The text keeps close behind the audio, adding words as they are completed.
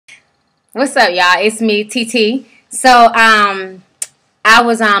What's up, y'all? It's me, TT. So, I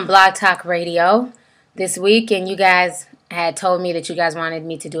was on Blog Talk Radio this week, and you guys had told me that you guys wanted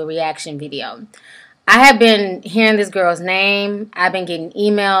me to do a reaction video. I have been hearing this girl's name. I've been getting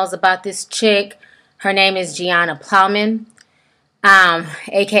emails about this chick. Her name is Gianna Plowman,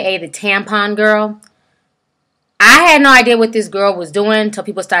 aka the Tampon Girl. I had no idea what this girl was doing until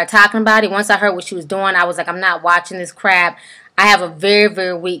people started talking about it. Once I heard what she was doing, I was like, I'm not watching this crap. I have a very,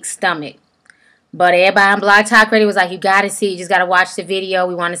 very weak stomach. But everybody on Blog Talk Radio was like, you got to see, you just got to watch the video.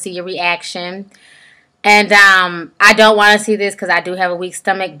 We want to see your reaction. And I don't want to see this because I do have a weak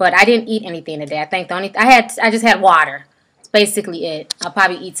stomach, but I didn't eat anything today. I think I just had water. That's basically it. I'll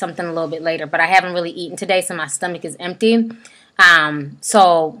probably eat something a little bit later, but I haven't really eaten today, so my stomach is empty.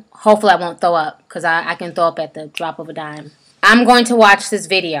 So hopefully I won't throw up because I can throw up at the drop of a dime. I'm going to watch this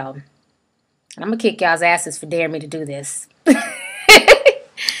video. And I'm going to kick y'all's asses for daring me to do this.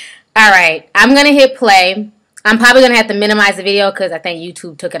 Alright, I'm going to hit play. I'm probably going to have to minimize the video because I think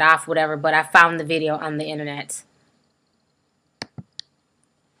YouTube took it off, whatever, but I found the video on the internet.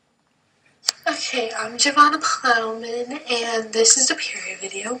 Okay, I'm Gianna Plowman, and this is the period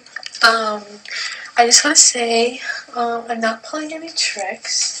video. I just want to say, I'm not pulling any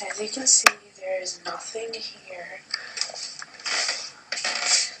tricks. As you can see, there's nothing here.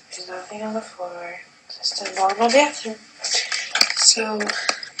 There's nothing on the floor. Just a normal bathroom. So,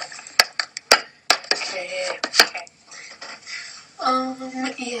 okay.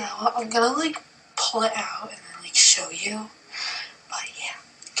 Yeah, well, I'm gonna, pull it out and then, show you. But, yeah,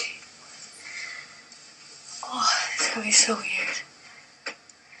 okay. Oh, it's gonna be so weird.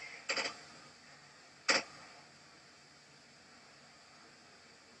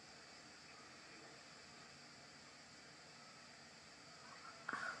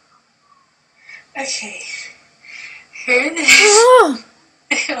 Okay, here it is. Oh,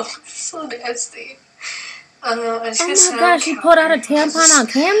 Ew, it's so nasty. I'm just oh gonna my gosh, she pulled out a tampon on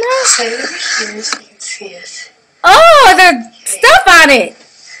camera? set it over here so you can see it. Oh, there's stuff on it.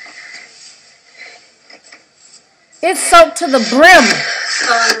 It's soaked to the brim.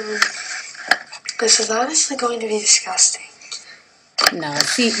 This is honestly going to be disgusting. No,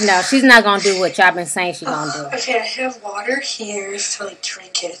 she's not gonna do what y'all been saying she's gonna do. Okay, I have water here to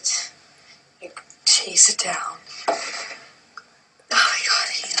drink it, chase it down. Oh my god,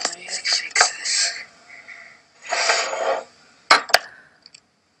 hang on, let me fix this.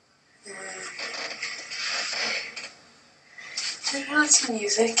 Turn on some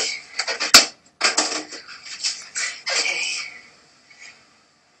music. Okay.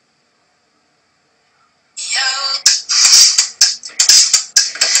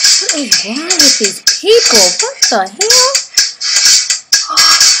 What is wrong with these people? What the hell?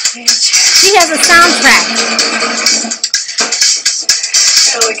 Oh, She has a soundtrack.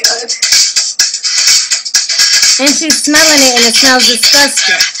 really good. And she's smelling it and it smells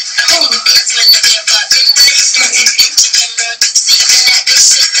disgusting.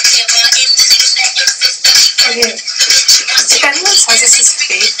 Okay. If anyone says this is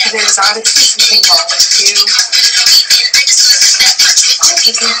fake, there's honestly something wrong with you. Oh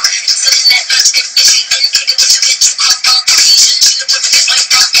my god.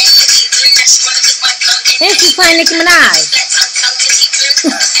 And she's playing Nicki Minaj.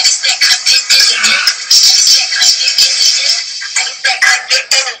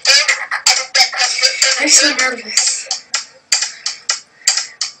 I'm so nervous.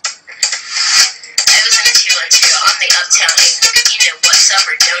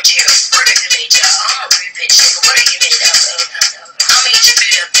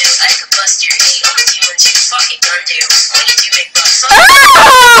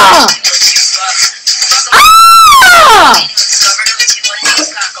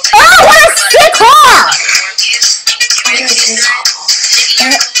 Oh, what a sick whore!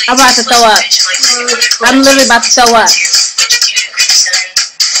 I'm about to throw up. I'm literally about to throw up.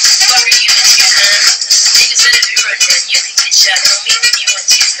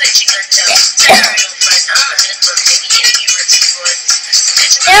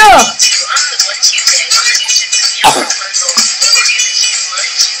 Ew!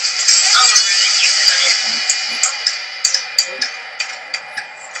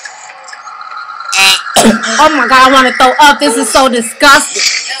 Oh my god, I want to throw up. This is so disgusting.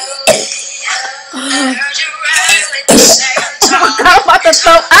 Oh my god, I'm about to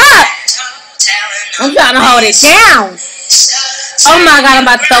throw up. I'm trying to hold it down. Oh my god, I'm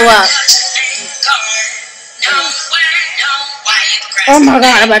about to throw up. Oh my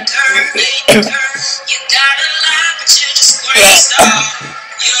god, I'm about to...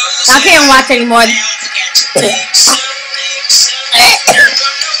 I can't watch anymore.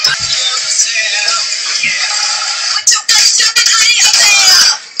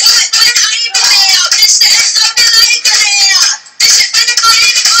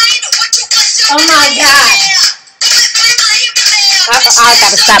 I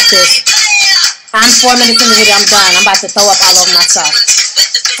gotta stop this. I'm 4 minutes in the video. I'm done. I'm about to throw up all over myself.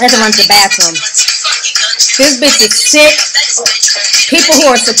 I have to run to the bathroom. This bitch is sick. People who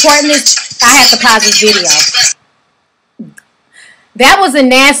are supporting this, I have to pause this video. That was the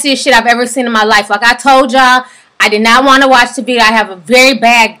nastiest shit I've ever seen in my life. Like I told y'all, I did not want to watch the video. I have a very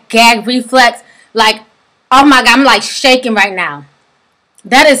bad gag reflex. Like, oh my God, I'm like shaking right now.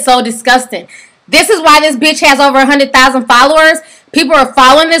 That is so disgusting. This is why this bitch has over 100,000 followers. People are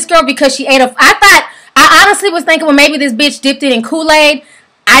following this girl because she ate I honestly was thinking, well, maybe this bitch dipped it in Kool-Aid.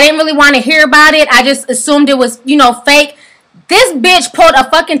 I didn't really want to hear about it. I just assumed it was, fake. This bitch pulled a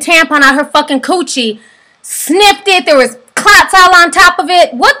fucking tampon out her fucking coochie, sniffed it. There was clots all on top of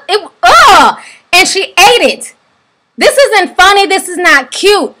it. And she ate it. This isn't funny. This is not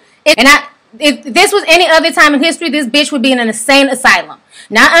cute. If this was any other time in history, this bitch would be in an insane asylum.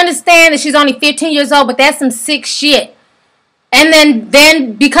 Now, I understand that she's only 15 years old, but that's some sick shit. And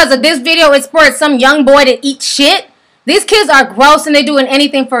then because of this video, it spurred some young boy to eat shit. These kids are gross and they're doing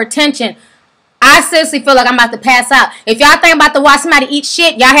anything for attention. I seriously feel like I'm about to pass out. If y'all think I'm about to watch somebody eat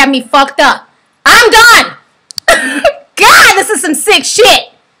shit, y'all have me fucked up. I'm done. God, this is some sick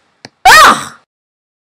shit. Ugh.